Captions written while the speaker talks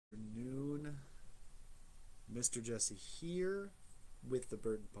Mr. Jesse here with the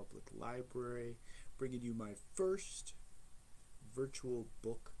Burton Public Library, bringing you my first virtual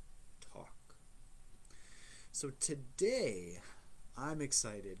book talk. So today, I'm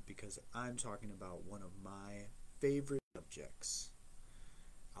excited because I'm talking about one of my favorite subjects,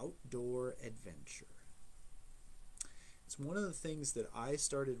 outdoor adventure. It's one of the things that I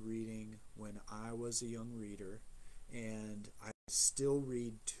started reading when I was a young reader, and I still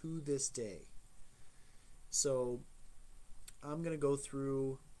read to this day. So I'm going to go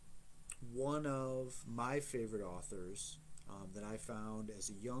through one of my favorite authors that I found as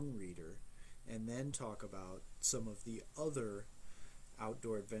a young reader, and then talk about some of the other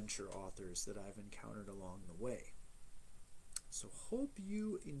outdoor adventure authors that I've encountered along the way. So hope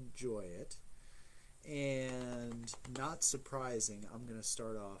you enjoy it. And not surprising, I'm going to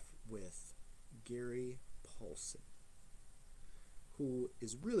start off with Gary Paulsen, who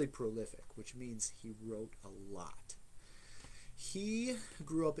is really prolific, which means he wrote a lot. He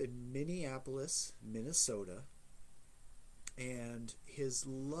grew up in Minneapolis, Minnesota, and his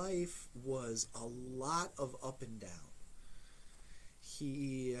life was a lot of up and down.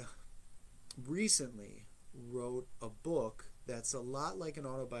 He recently wrote a book that's a lot like an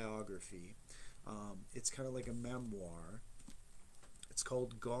autobiography. It's kind of like a memoir. It's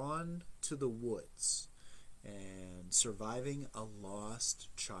called Gone to the Woods and Surviving a Lost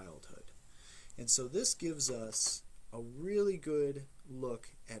Childhood. And so this gives us a really good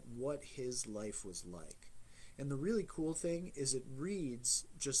look at what his life was like. And the really cool thing is it reads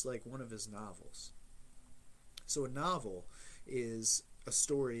just like one of his novels. So a novel is a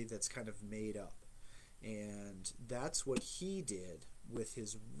story that's kind of made up. And that's what he did with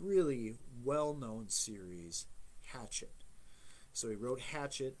his really well-known series, Hatchet. So he wrote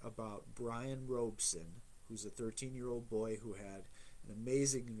Hatchet about Brian Robeson, who's a 13-year-old boy who had an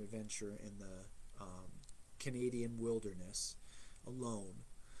amazing adventure in the Canadian wilderness alone.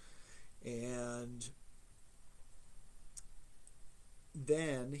 And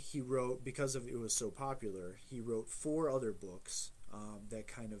then he wrote, because of it was so popular, he wrote 4 other books that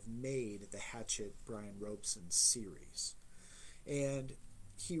kind of made the Hatchet Brian Robeson series. And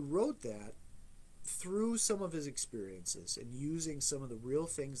he wrote that through some of his experiences and using some of the real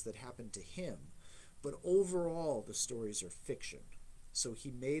things that happened to him, but overall the stories are fiction. So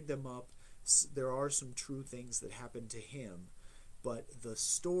he made them up. There are some true things that happened to him, but the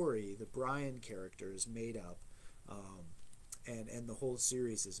story, the Brian character, is made up, and the whole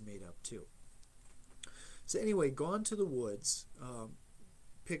series is made up too. So anyway, Gone to the Woods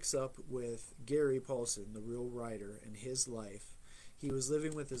picks up with Gary Paulsen, the real writer, and his life. He was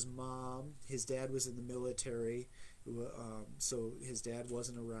living with his mom. His dad was in the military, so his dad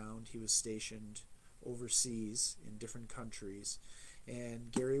wasn't around. He was stationed overseas in different countries.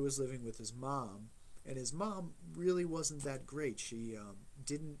 And Gary was living with his mom, and his mom really wasn't that great. She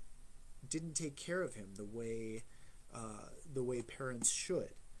didn't take care of him the way parents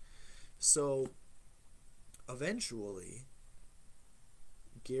should. So eventually,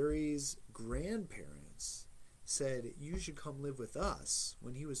 Gary's grandparents said, "You should come live with us."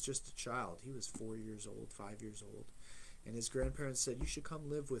 When he was just a child, he was 4 years old, 5 years old, and his grandparents said, "You should come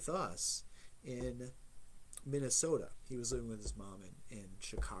live with us in Minnesota." He was living with his mom in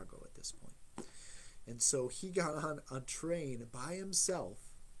Chicago at this point. And so he got on a train by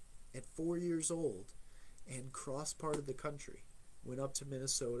himself at 4 years old and crossed part of the country, went up to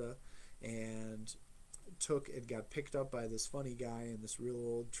Minnesota, and got picked up by this funny guy in this real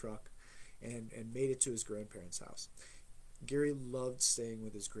old truck, and made it to his grandparents' house. Gary loved staying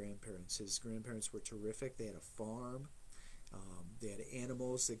with his grandparents. His grandparents were terrific. They had a farm. They had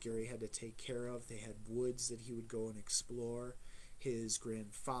animals that Gary had to take care of. They had woods that he would go and explore. His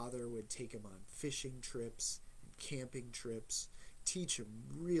grandfather would take him on fishing trips and camping trips, teach him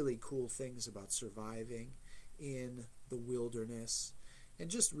really cool things about surviving in the wilderness, and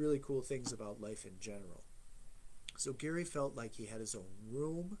just really cool things about life in general. So Gary felt like he had his own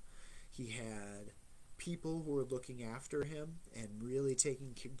room. He had people who were looking after him and really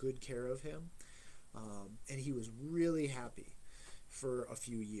taking good care of him. And he was really happy for a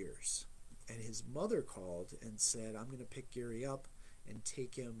few years. And his mother called and said, "I'm going to pick Gary up and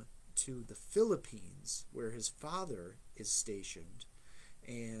take him to the Philippines, where his father is stationed,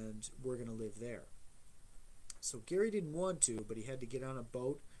 and we're going to live there." So Gary didn't want to, but he had to get on a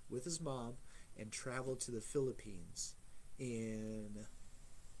boat with his mom and travel to the Philippines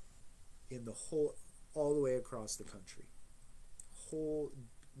all the way across the country.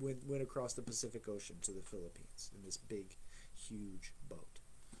 Went across the Pacific Ocean to the Philippines in this big, huge boat.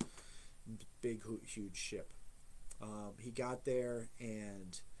 Big, huge ship. He got there,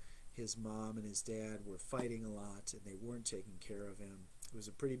 and his mom and his dad were fighting a lot and they weren't taking care of him. It was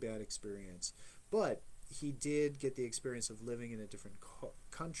a pretty bad experience. But he did get the experience of living in a different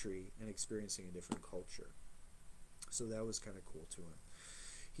country and experiencing a different culture. So that was kind of cool to him.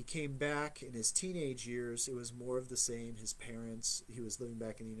 He came back in his teenage years. It was more of the same. His parents, he was living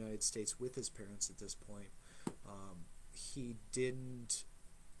back in the United States with his parents at this point. He didn't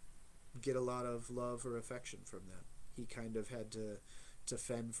get a lot of love or affection from them. He kind of had to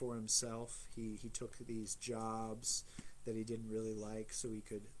fend for himself. He took these jobs that he didn't really like so he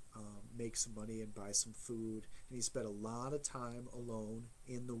could make some money and buy some food. And he spent a lot of time alone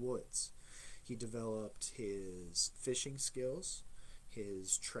in the woods. He developed his fishing skills,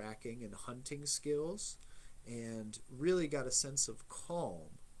 his tracking and hunting skills, and really got a sense of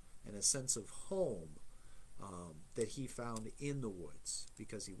calm and a sense of home that he found in the woods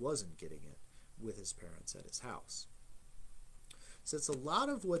because he wasn't getting it with his parents at his house. So it's a lot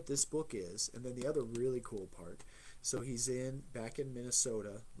of what this book is. And then the other really cool part, so he's back in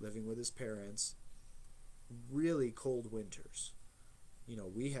Minnesota living with his parents, really cold winters. You know,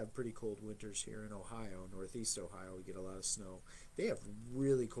 we have pretty cold winters here in Ohio, northeast Ohio. We get a lot of snow. They have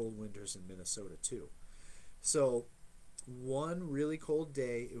really cold winters in Minnesota too. So one really cold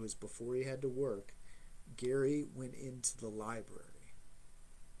day, it was before he had to work, Gary went into the library.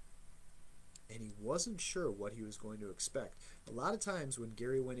 And he wasn't sure what he was going to expect. A lot of times when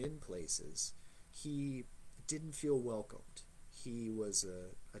Gary went in places, he didn't feel welcomed. He was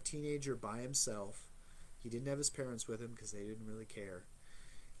a teenager by himself. He didn't have his parents with him because they didn't really care.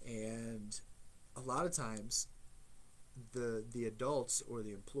 And a lot of times, the adults or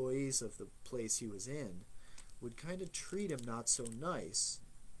the employees of the place he was in would kind of treat him not so nice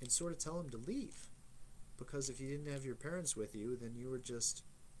and sort of tell him to leave. Because if you didn't have your parents with you, then you were just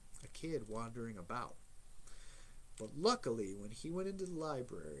a kid wandering about. But luckily, when he went into the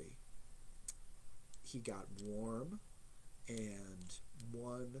library, he got warm, and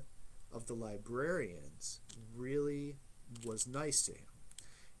one of the librarians really was nice to him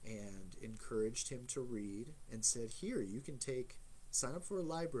and encouraged him to read and said, here, you can sign up for a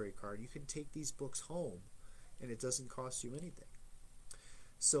library card, you can take these books home and it doesn't cost you anything.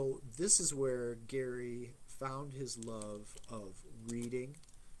 So this is where Gary found his love of reading,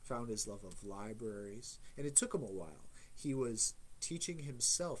 found his love of libraries, and it took him a while. He was teaching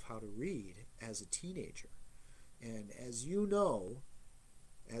himself how to read as a teenager. And as you know,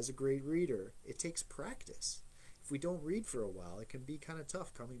 as a great reader, it takes practice. If we don't read for a while, it can be kind of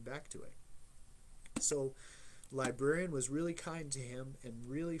tough coming back to it. So librarian was really kind to him and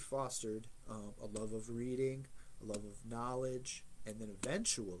really fostered a love of reading, a love of knowledge, and then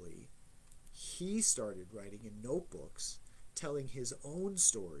eventually he started writing in notebooks, telling his own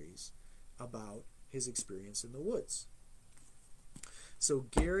stories about his experience in the woods. So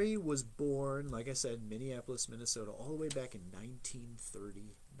Gary was born, like I said, in Minneapolis, Minnesota, all the way back in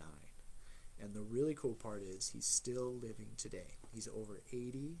 1939. And the really cool part is he's still living today. He's over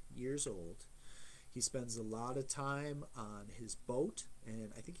 80 years old. He spends a lot of time on his boat,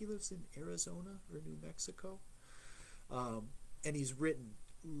 and I think he lives in Arizona or New Mexico. And he's written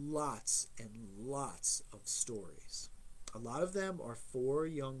lots and lots of stories. A lot of them are for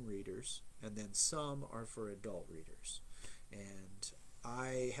young readers, and then some are for adult readers. And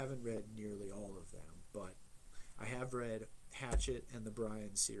I haven't read nearly all of them, but I have read Hatchet and the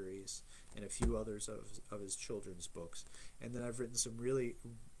Brian series and a few others of his children's books. And then I've read some really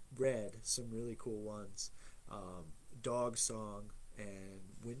cool ones. Dog Song and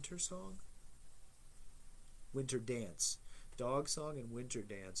Winter Song? Winter Dance. Dog Song and Winter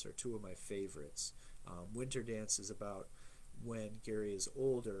Dance are two of my favorites. Winter Dance is about when Gary is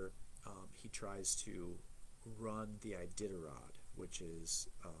older, he tries to run the Iditarod, which is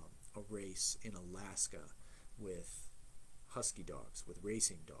a race in Alaska with husky dogs, with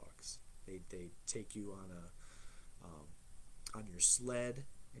racing dogs. They take you on your sled,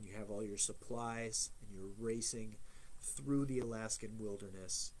 and you have all your supplies, and you're racing through the Alaskan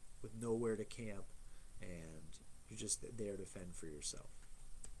wilderness with nowhere to camp, and you're just there to fend for yourself.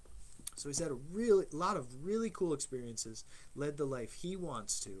 So he's had a lot of really cool experiences, led the life he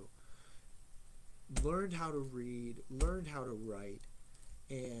wants to, learned how to read, learned how to write,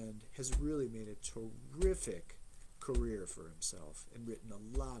 and has really made a terrific career for himself and written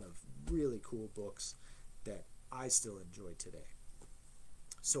a lot of really cool books that I still enjoy today.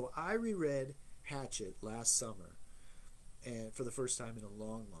 So I reread Hatchet last summer, and for the first time in a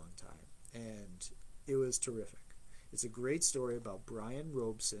long, long time, and it was terrific. It's a great story about Brian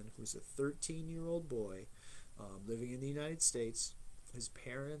Robeson, who's a 13-year-old boy living in the United States. His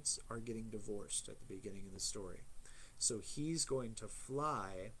parents are getting divorced at the beginning of the story. So he's going to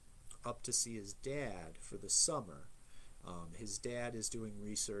fly up to see his dad for the summer. His dad is doing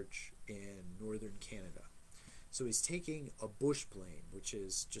research in northern Canada. So he's taking a bush plane, which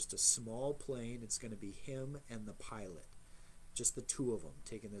is just a small plane. It's going to be him and the pilot, just the two of them,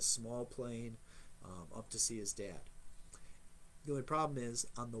 taking this small plane up to see his dad. The only problem is,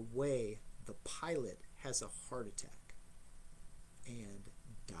 on the way, the pilot has a heart attack and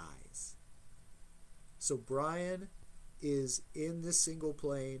dies. So Brian is in this single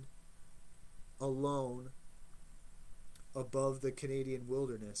plane, alone, above the Canadian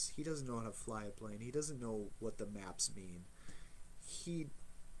wilderness. He doesn't know how to fly a plane. He doesn't know what the maps mean.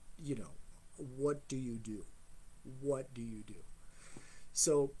 What do you do? What do you do?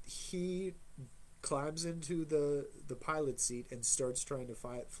 So he climbs into the pilot seat and starts trying to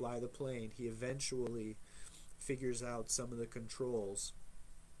fly the plane. He eventually figures out some of the controls,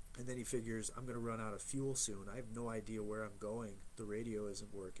 and then he figures, I'm going to run out of fuel soon. I have no idea where I'm going. The radio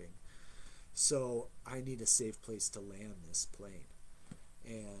isn't working. So I need a safe place to land this plane.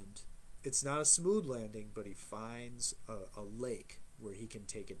 And it's not a smooth landing, but he finds a lake where he can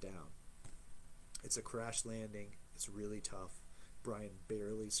take it down. It's a crash landing. It's really tough. Brian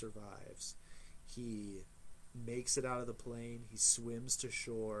barely survives. He makes it out of the plane. He swims to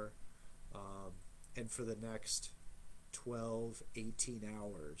shore. And for the next 12, 18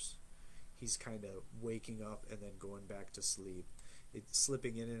 hours, he's kind of waking up and then going back to sleep. It's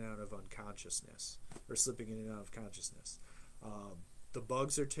slipping in and out of unconsciousness, or slipping in and out of consciousness. The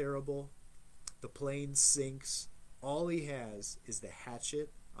bugs are terrible. The plane sinks. All he has is the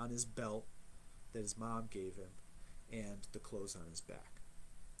hatchet on his belt that his mom gave him and the clothes on his back.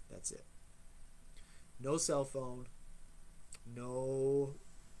 That's it. No cell phone, no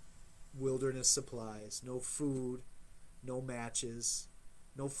wilderness supplies, no food, no matches,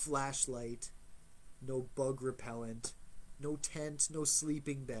 no flashlight, no bug repellent, no tent, no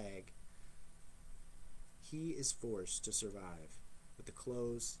sleeping bag. He is forced to survive with the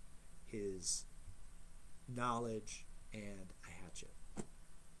clothes, his knowledge, and a hatchet.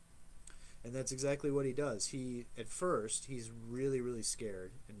 And that's exactly what he does. At first, he's really, really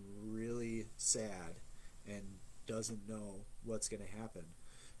scared and really sad and doesn't know what's going to happen.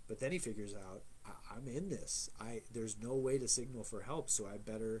 But then he figures out, I'm in this. There's no way to signal for help, so I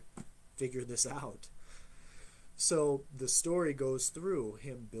better figure this out. So the story goes through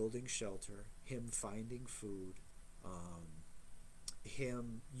him building shelter, him finding food,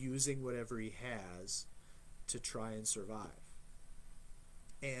 him using whatever he has to try and survive.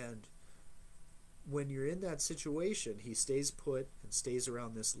 And when you're in that situation, he stays put and stays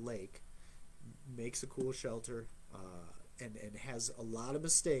around this lake, makes a cool shelter, and has a lot of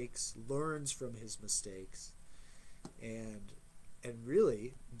mistakes, learns from his mistakes, and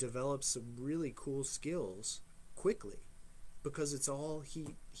really develops some really cool skills quickly, because it's all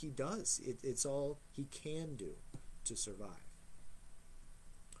he does. It's all he can do to survive.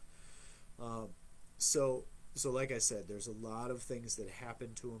 So like I said, there's a lot of things that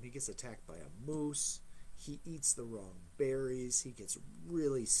happen to him. He gets attacked by a moose. He eats the wrong berries. He gets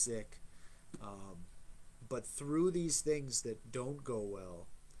really sick. But through these things that don't go well,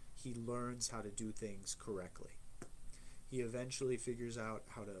 he learns how to do things correctly. He eventually figures out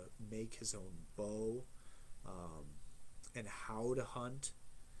how to make his own bow, and how to hunt,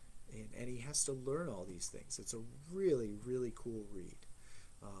 and he has to learn all these things. It's a really, really cool read.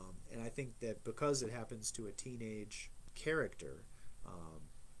 And I think that because it happens to a teenage character,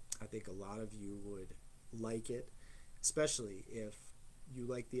 I think a lot of you would like it, especially if you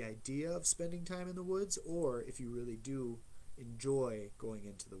like the idea of spending time in the woods, or if you really do enjoy going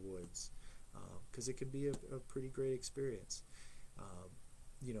into the woods, because it can be a pretty great experience.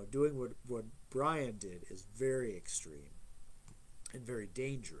 Doing what Brian did is very extreme and very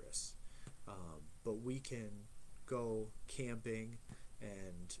dangerous, but we can go camping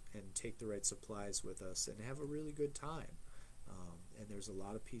and take the right supplies with us and have a really good time. And there's a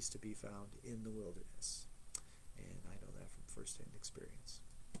lot of peace to be found in the wilderness. And I know that from firsthand experience.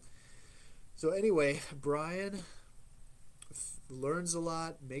 So anyway, Brian learns a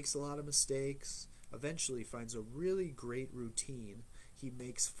lot, makes a lot of mistakes, eventually finds a really great routine. He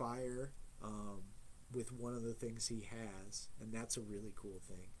makes fire with one of the things he has, and that's a really cool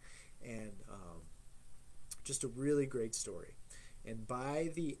thing. And just a really great story. And by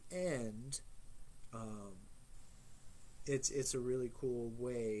the end, it's a really cool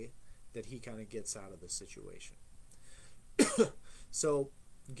way that he kind of gets out of the situation. So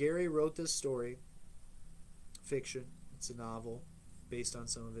Gary wrote this story, fiction. It's a novel based on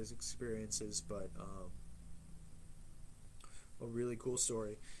some of his experiences, but a really cool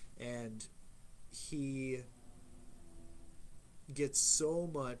story. And he gets so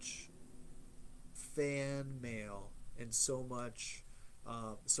much fan mail and so much,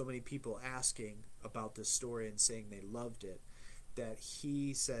 so many people asking about this story and saying they loved it, that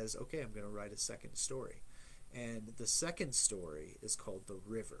he says, okay, I'm going to write a second story. And the second story is called The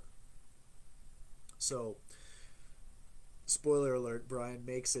River. So, spoiler alert, Brian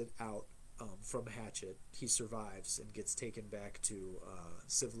makes it out from Hatchet. He survives and gets taken back to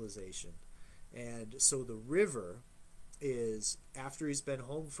civilization. And so the river is, after he's been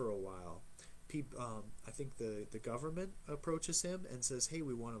home for a while, I think the government approaches him and says, hey,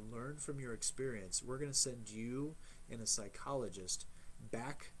 we want to learn from your experience. We're going to send you and a psychologist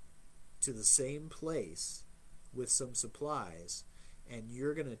back to the same place with some supplies, and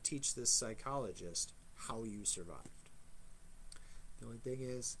you're going to teach this psychologist how you survived. The only thing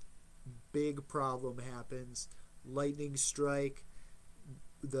is, big problem happens. Lightning strike.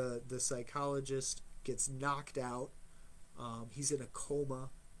 The psychologist gets knocked out. He's in a coma.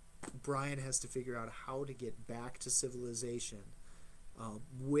 Brian has to figure out how to get back to civilization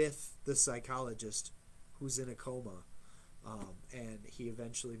with the psychologist who's in a coma. And he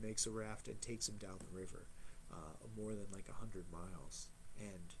eventually makes a raft and takes him down the river, more than like 100 miles,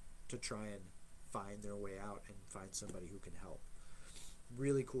 and to try and find their way out and find somebody who can help.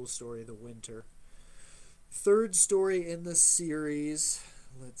 Really cool story, The Winter. Third story in the series,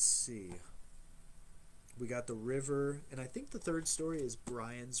 let's see. We got The River, and I think the third story is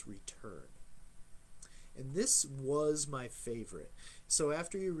Brian's Return. And this was my favorite. So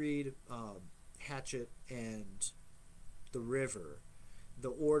after you read Hatchet and The River,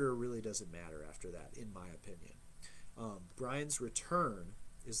 the order really doesn't matter after that, in my opinion. Brian's Return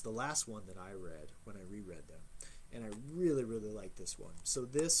is the last one that I read when I reread them. And I really, really like this one. So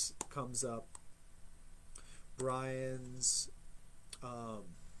this comes up. Brian's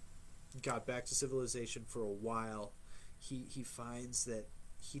got back to civilization for a while. He finds that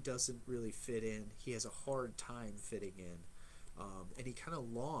he doesn't really fit in. He has a hard time fitting in. And he kind of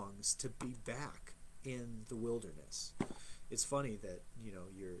longs to be back in the wilderness. It's funny that, you know,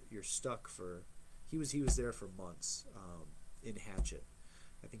 you're stuck for... He was there for months in Hatchet.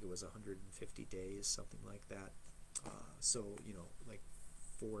 I think it was 150 days, something like that. So, you know, like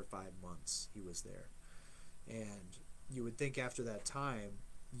 4 or 5 months he was there. And you would think after that time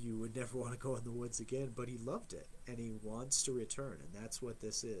you would never want to go in the woods again, but he loved it, and he wants to return, and that's what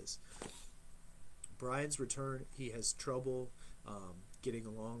this is. Brian's Return, he has trouble getting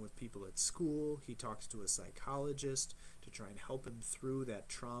along with people at school. He talks to a psychologist to try and help him through that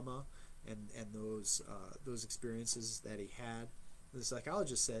trauma and those experiences that he had. The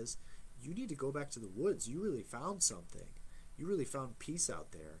psychologist says, you need to go back to the woods. You really found something. You really found peace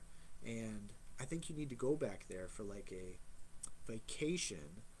out there. And I think you need to go back there for like a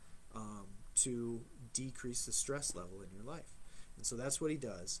vacation to decrease the stress level in your life. And so that's what he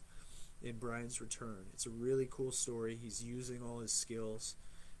does in Brian's Return. It's a really cool story. He's using all his skills.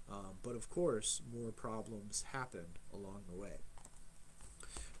 But of course, more problems happen along the way.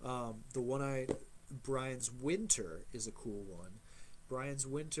 Brian's Winter is a cool one. Brian's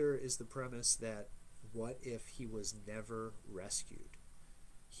Winter is the premise that what if he was never rescued?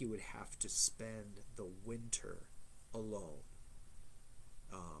 He would have to spend the winter alone.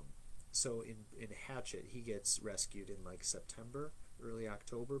 So in Hatchet, he gets rescued in like September, early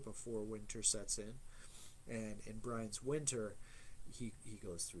October, before winter sets in. And in Brian's Winter, he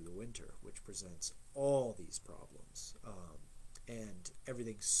goes through the winter, which presents all these problems. And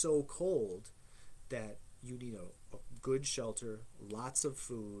everything's so cold that you need a good shelter, lots of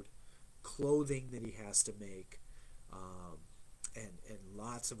food, clothing that he has to make, and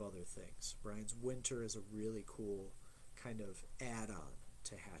lots of other things. Brian's Winter is a really cool kind of add-on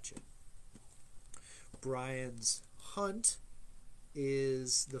to Hatchet. Brian's Hunt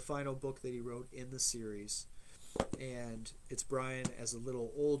is the final book that he wrote in the series, and it's Brian as a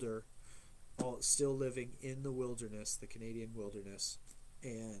little older, still living in the wilderness, the Canadian wilderness,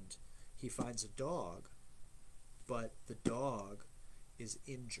 and he finds a dog, but the dog is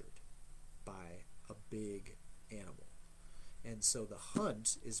injured by a big animal. And so the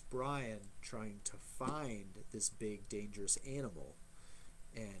hunt is Brian trying to find this big, dangerous animal.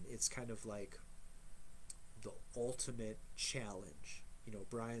 And it's kind of like the ultimate challenge. You know,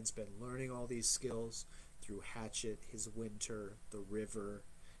 Brian's been learning all these skills through Hatchet, his Winter, the River,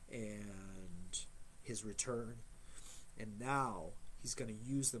 and his Return. And now he's going to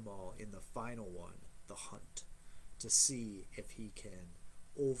use them all in the final one, the Hunt, to see if he can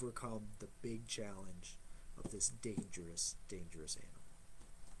overcome the big challenge of this dangerous, dangerous animal.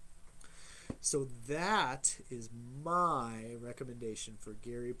 So that is my recommendation for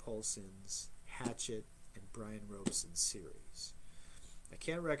Gary Paulsen's Hatchet and Brian Robeson series. I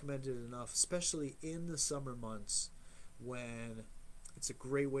can't recommend it enough, especially in the summer months when it's a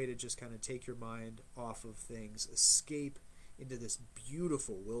great way to just kind of take your mind off of things, escape into this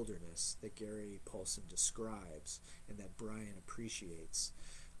beautiful wilderness that Gary Paulsen describes and that Brian appreciates.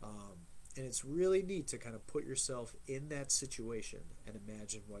 And it's really neat to kind of put yourself in that situation and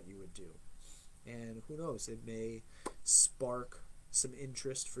imagine what you would do. And who knows, it may spark some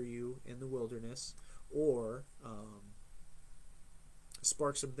interest for you in the wilderness, or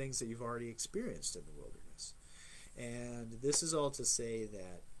spark some things that you've already experienced in the wilderness. And this is all to say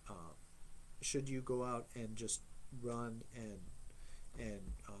that should you go out and just run and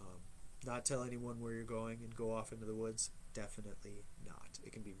not tell anyone where you're going and go off into the woods, definitely not.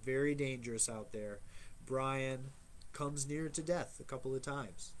 It can be very dangerous out there. Brian comes near to death a couple of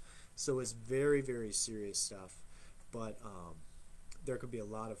times, so it's very, very serious stuff, but there can be a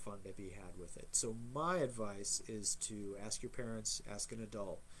lot of fun to be had with it. So my advice is to ask your parents, ask an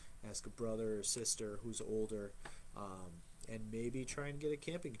adult, ask a brother or sister who's older, and maybe try and get a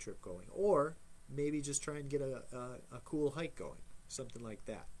camping trip going, or maybe just try and get a cool hike going, something like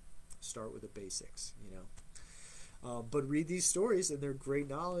that. Start with the basics, you know. But read these stories, and they're great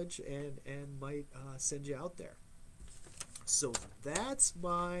knowledge, and might send you out there. So that's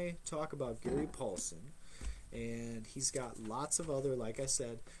my talk about Gary Paulsen. And he's got lots of other, like I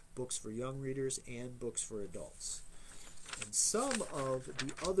said, books for young readers and books for adults. And some of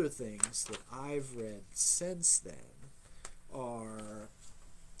the other things that I've read since then are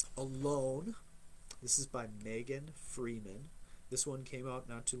Alone. This is by Megan Freeman. This one came out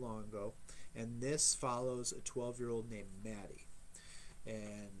not too long ago. And this follows a 12-year-old named Maddie.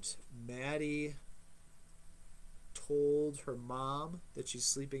 And Maddie told her mom that she's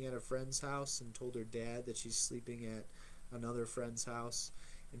sleeping at a friend's house, and told her dad that she's sleeping at another friend's house.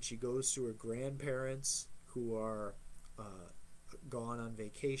 And she goes to her grandparents, who are gone on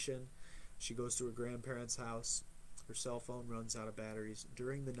vacation. She goes to her grandparents' house. Her cell phone runs out of batteries.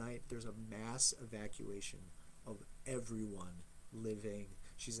 During the night, there's a mass evacuation of everyone living.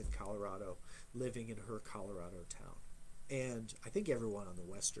 She's in Colorado, living in her Colorado town. And I think everyone on the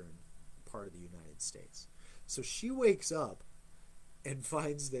western part of the United States. So she wakes up and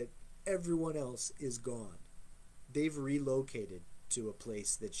finds that everyone else is gone. They've relocated to a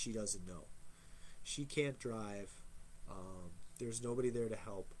place that she doesn't know. She can't drive. There's nobody there to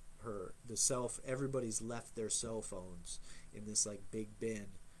help her. Everybody's left their cell phones in this like big bin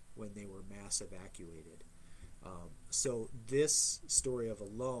when they were mass evacuated. So this story of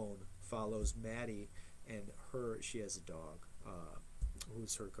Alone follows Maddie and her. She has a dog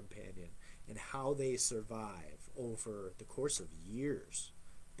who's her companion, and how they survive over the course of years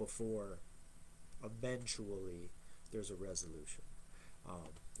before eventually there's a resolution.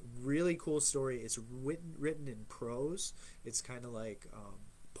 Really cool story. It's written in prose. It's kind of like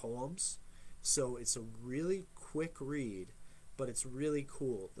poems, so it's a really quick read, but it's really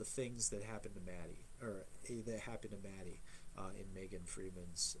cool, the things that happen to Maddie, or that happen to Maddie in Megan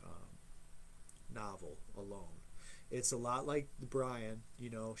Freeman's novel Alone. It's a lot like Brian. You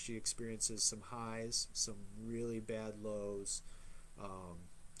know, she experiences some highs, some really bad lows,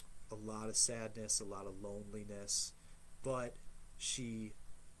 a lot of sadness, a lot of loneliness, but she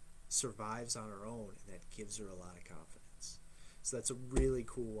survives on her own, and that gives her a lot of confidence. So that's a really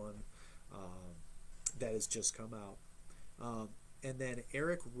cool one that has just come out. And then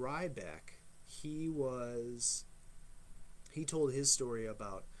Eric Ryback, he told his story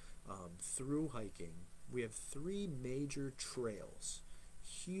about through hiking. We have 3 major trails,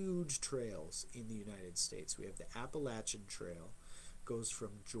 huge trails in the United States. We have the Appalachian Trail, goes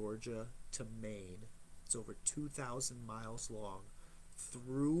from Georgia to Maine. It's over 2,000 miles long,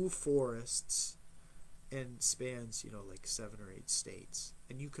 through forests, and spans, like 7 or 8 states.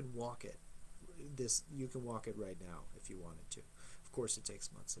 And you can walk it. You can walk it right now if you wanted to. Of course, it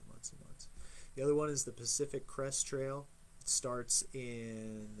takes months and months and months. The other one is the Pacific Crest Trail. It starts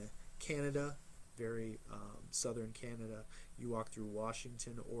in Canada, very southern Canada. You walk through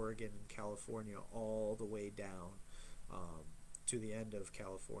Washington, Oregon, and California all the way down to the end of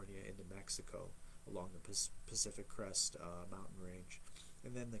California into Mexico along the Pacific Crest mountain range.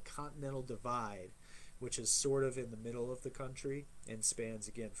 And then the Continental Divide, which is sort of in the middle of the country and spans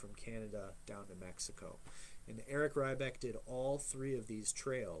again from Canada down to Mexico. And Eric Ryback did all 3 of these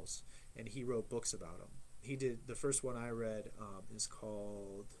trails, and he wrote books about them. He did, the first one I read is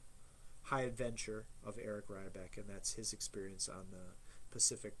called High Adventure of Eric Ryback, and that's his experience on the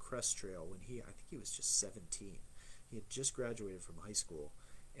Pacific Crest Trail when I think he was just 17. He had just graduated from high school,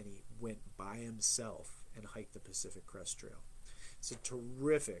 and he went by himself and hiked the Pacific Crest Trail. It's a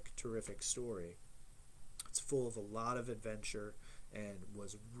terrific, terrific story. It's full of a lot of adventure and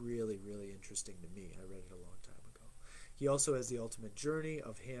was really, really interesting to me. I read it a long time ago. He also has The Ultimate Journey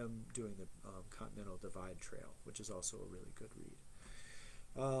of him doing the Continental Divide Trail, which is also a really good read.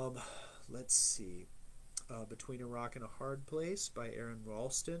 Let's see. Between a Rock and a Hard Place by Aaron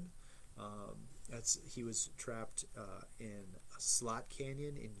Ralston. He was trapped in a slot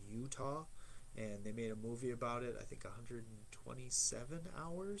canyon in Utah, and they made a movie about it, I think 127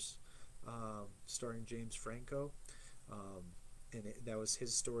 hours, starring James Franco. That was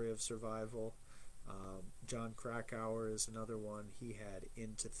his story of survival. John Krakauer is another one. He had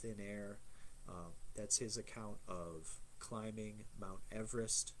Into Thin Air. That's his account of climbing Mount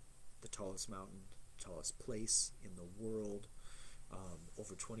Everest, the tallest mountain, tallest place in the world,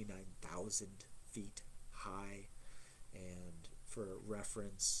 over 29,000 feet high. And for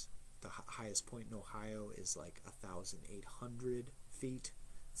reference, the highest point in Ohio is like 1,800 feet.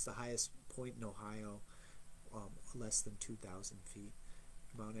 It's the highest point in Ohio, less than 2,000 feet.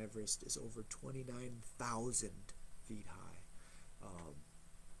 Mount Everest is over 29,000 feet high.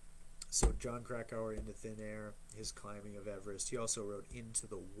 So John Krakauer, Into Thin Air, his climbing of Everest. He also wrote Into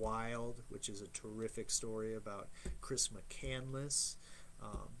the Wild, which is a terrific story about Chris McCandless.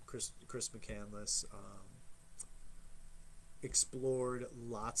 Chris McCandless explored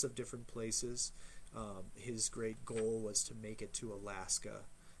lots of different places. His great goal was to make it to Alaska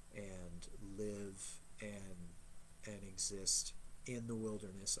and live and exist in the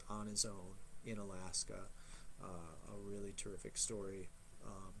wilderness on his own in Alaska. A really terrific story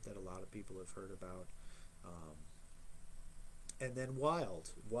that a lot of people have heard about. And then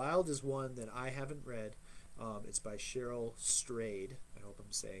Wild. Wild is one that I haven't read. It's by Cheryl Strayed. I hope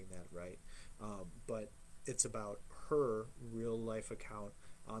I'm saying that right. But it's about her real-life account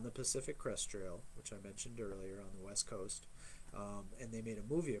on the Pacific Crest Trail, which I mentioned earlier, on the West Coast. And they made a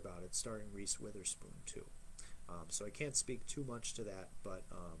movie about it starring Reese Witherspoon, too. So I can't speak too much to that, but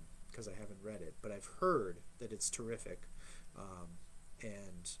because I haven't read it. But I've heard that it's terrific.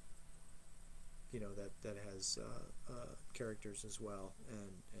 And you know that has characters as well,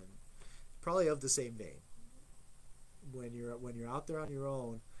 and probably of the same vein. When you're out there on your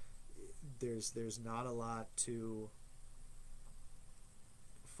own, there's not a lot to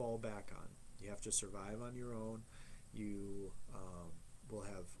fall back on. You have to survive on your own. You will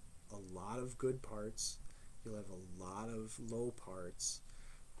have a lot of good parts. You'll have a lot of low parts,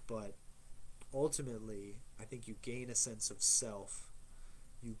 but ultimately, I think you gain a sense of self.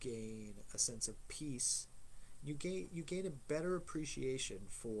 You gain a sense of peace. You gain a better appreciation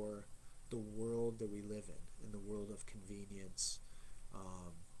for the world that we live in the world of convenience,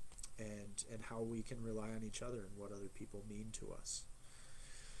 and how we can rely on each other and what other people mean to us.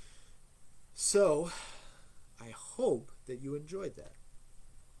 So, I hope that you enjoyed that.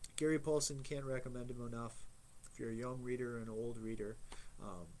 Gary Paulsen, can't recommend him enough. If you're a young reader or an old reader,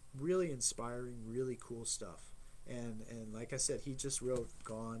 really inspiring, really cool stuff. And like I said, he just wrote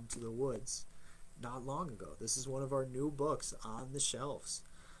Gone to the Woods not long ago. This is one of our new books on the shelves.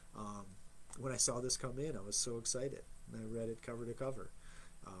 When I saw this come in, I was so excited, and I read it cover to cover.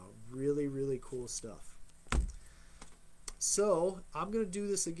 Really, really cool stuff. So I'm going to do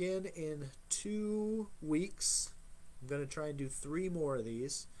this again in 2 weeks. I'm going to try and do 3 more of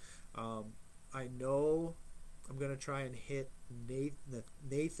these. I know I'm going to try and hit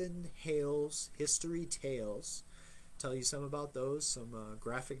Nathan Hale's History Tales. Tell you some about those, some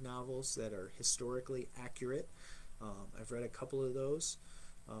graphic novels that are historically accurate. I've read a couple of those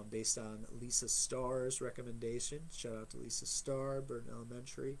based on Lisa Starr's recommendation. Shout out to Lisa Starr, Burton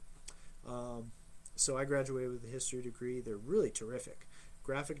Elementary. So I graduated with a history degree. They're really terrific.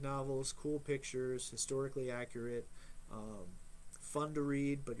 Graphic novels, cool pictures, historically accurate, fun to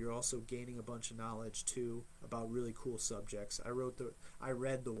read, but you're also gaining a bunch of knowledge too about really cool subjects. I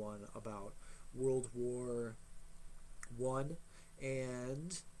read the one about World War I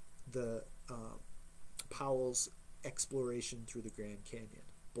and the Powell's exploration through the Grand Canyon.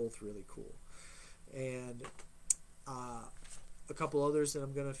 Both really cool. And a couple others that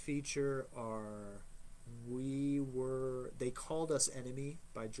I'm going to feature are They Called Us Enemy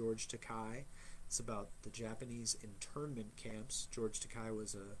by George Takei. It's about the Japanese internment camps. George Takei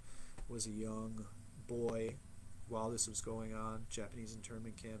was a young boy while this was going on. Japanese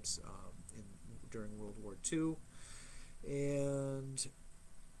internment camps during World War II. And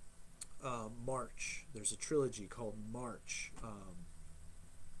March. There's a trilogy called March,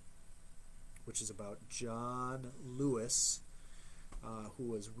 which is about John Lewis, who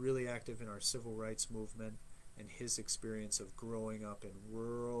was really active in our civil rights movement, and his experience of growing up in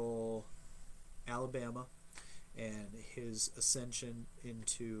rural Alabama and his ascension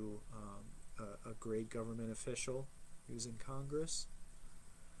into a great government official He was in Congress.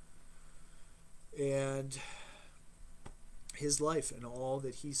 And his life and all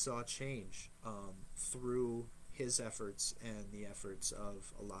that he saw change through his efforts and the efforts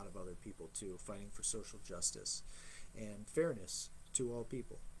of a lot of other people too, fighting for social justice and fairness to all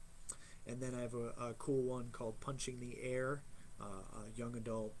people. And then I have a cool one called Punching the Air, a young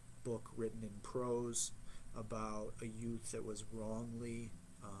adult book written in prose about a youth that was wrongly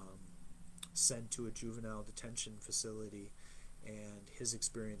sent to a juvenile detention facility and his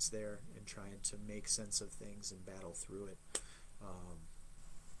experience there and trying to make sense of things and battle through it.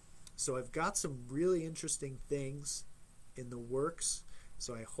 So I've got some really interesting things in the works,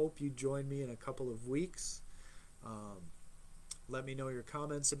 so I hope you join me in a couple of weeks. Let me know your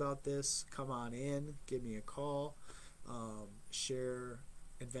comments about this. Come on in, give me a call, share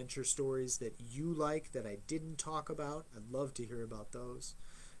adventure stories that you like that I didn't talk about. I'd love to hear about those.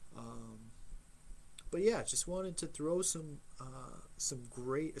 But yeah, just wanted to throw some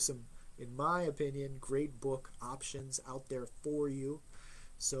in my opinion, great book options out there for you.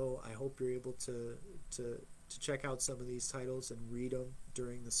 So I hope you're able to check out some of these titles and read them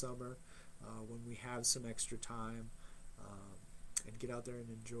during the summer when we have some extra time, and get out there and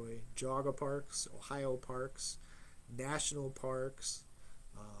enjoy Geauga parks, Ohio parks, national parks,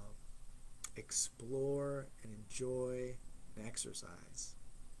 explore and enjoy and exercise.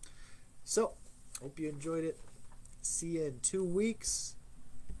 So, hope you enjoyed it. See you in 2 weeks,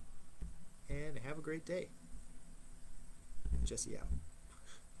 and have a great day. Jesse out.